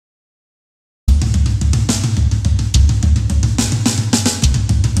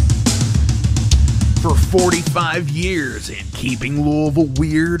45 years in keeping Louisville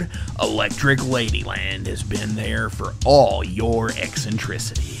weird, Electric Ladyland has been there for all your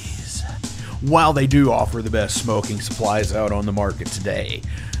eccentricities. While they do offer the best smoking supplies out on the market today,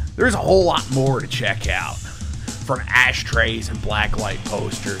 there's a whole lot more to check out. From ashtrays and blacklight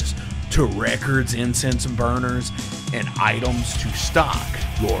posters, to records, incense and burners, and items to stock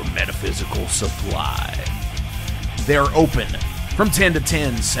your metaphysical supply. They're open from 10 to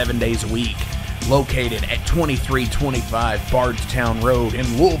 10, 7 days a week, located at 2325 Bardstown Road in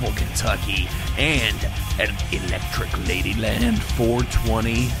Louisville, Kentucky, and at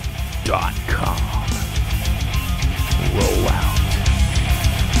electricladyland420.com. Roll out.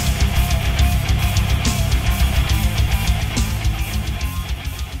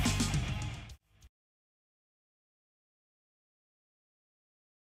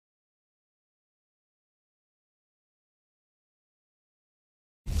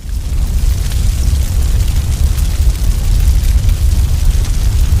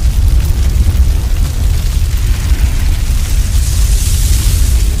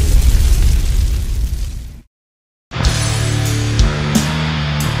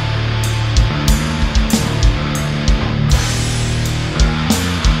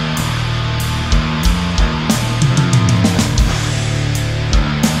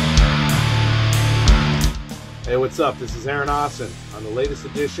 Hey, what's up? This is Aaron Ossont on the latest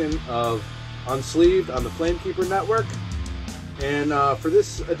edition of Unsleeved on the Flamekeeper network. And for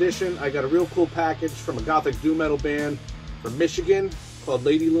this edition, I got a real cool package from a gothic doom metal band from Michigan called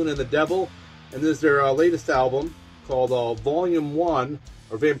Ladyland and the Devil. And this is their latest album called Volume 1,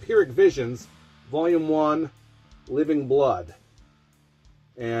 or Vampiric Visions, Volume 1, Living Blood.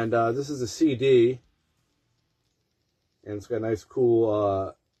 And this is a CD. And it's got a nice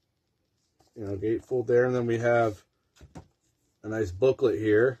cool gatefold there, and then we have a nice booklet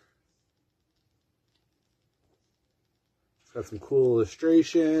here. It's got some cool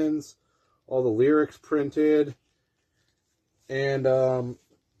illustrations, all the lyrics printed, and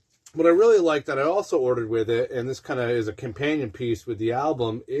what I really like that I also ordered with it, and this kind of is a companion piece with the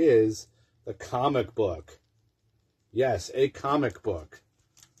album, is the comic book. Yes, a comic book.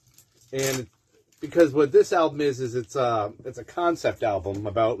 And because what this album is it's a concept album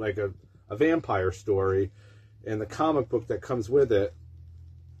about like a vampire story, and the comic book that comes with it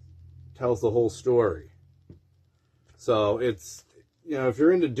tells the whole story. So it's, if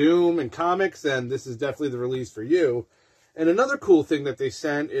you're into Doom and comics, then this is definitely the release for you. And another cool thing that they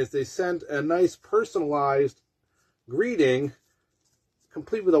sent is they sent a nice personalized greeting,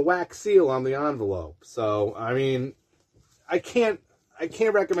 complete with a wax seal on the envelope. So, I mean, I can't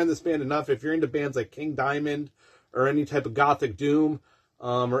recommend this band enough. If you're into bands like King Diamond or any type of gothic doom,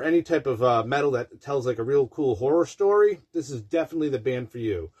 or any type of metal that tells like a real cool horror story, this is definitely the band for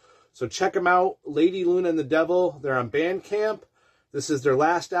you. So check them out, Ladyland and the Devil. They're on Bandcamp. This is their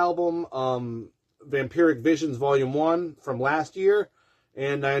last album, Vampiric Visions Volume 1 from last year.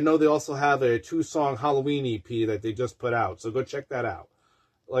 And I know they also have a 2-song Halloween EP that they just put out. So go check that out.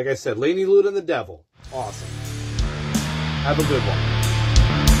 Like I said, Ladyland and the Devil. Awesome. Have a good one.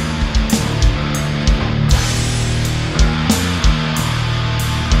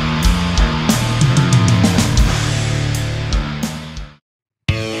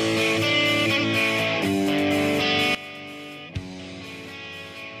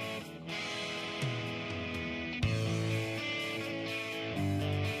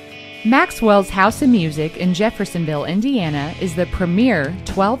 Maxwell's House of Music in Jeffersonville, Indiana is the premier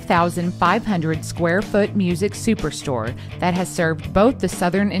 12,500 square foot music superstore that has served both the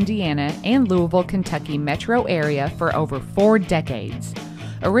southern Indiana and Louisville, Kentucky metro area for over 4 decades.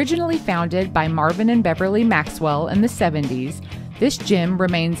 Originally founded by Marvin and Beverly Maxwell in the 70s, this gym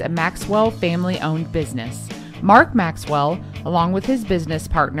remains a Maxwell family-owned business. Mark Maxwell, along with his business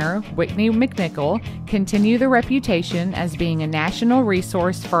partner, Whitney McNichol, continue the reputation as being a national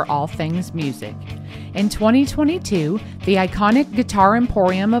resource for all things music. In 2022, the iconic Guitar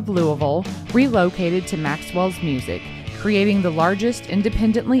Emporium of Louisville relocated to Maxwell's Music, creating the largest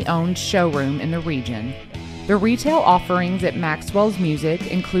independently owned showroom in the region. The retail offerings at Maxwell's Music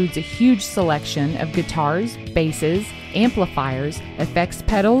includes a huge selection of guitars, basses, amplifiers, effects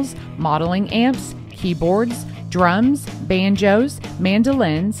pedals, modeling amps, keyboards, drums, banjos,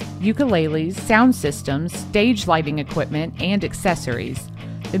 mandolins, ukuleles, sound systems, stage lighting equipment, and accessories.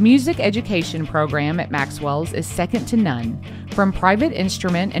 The music education program at Maxwell's is second to none. From private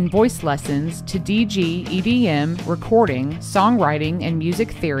instrument and voice lessons to DG, EDM, recording, songwriting, and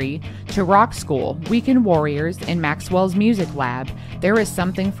music theory, to rock school, weekend warriors, and Maxwell's Music Lab, there is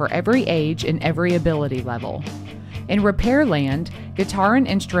something for every age and every ability level. In Repairland, guitar and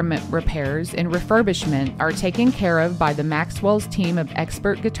instrument repairs and refurbishment are taken care of by the Maxwell's team of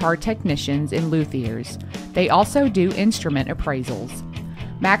expert guitar technicians and luthiers. They also do instrument appraisals.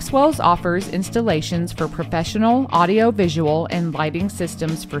 Maxwell's offers installations for professional audio-visual and lighting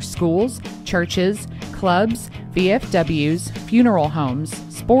systems for schools, churches, clubs, VFWs, funeral homes,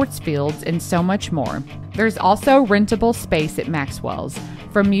 sports fields, and so much more. There's also rentable space at Maxwell's,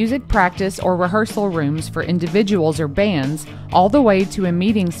 from music practice or rehearsal rooms for individuals or bands, all the way to a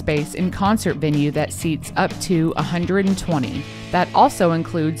meeting space and concert venue that seats up to 120. That also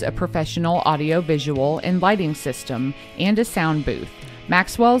includes a professional audio-visual and lighting system and a sound booth.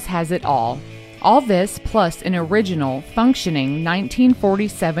 Maxwell's has it all. All this plus an original, functioning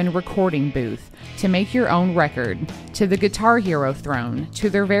 1947 recording booth to make your own record, to the Guitar Hero throne, to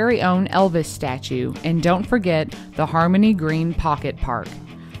their very own Elvis statue, and don't forget the Harmony Green Pocket Park.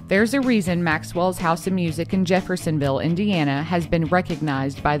 There's a reason Maxwell's House of Music in Jeffersonville, Indiana has been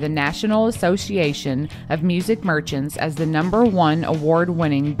recognized by the National Association of Music Merchants as the #1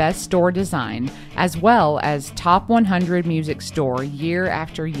 award-winning Best Store Design, as well as Top 100 Music Store year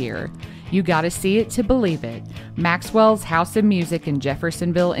after year. You gotta see it to believe it. Maxwell's House of Music in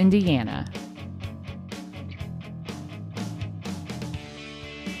Jeffersonville, Indiana.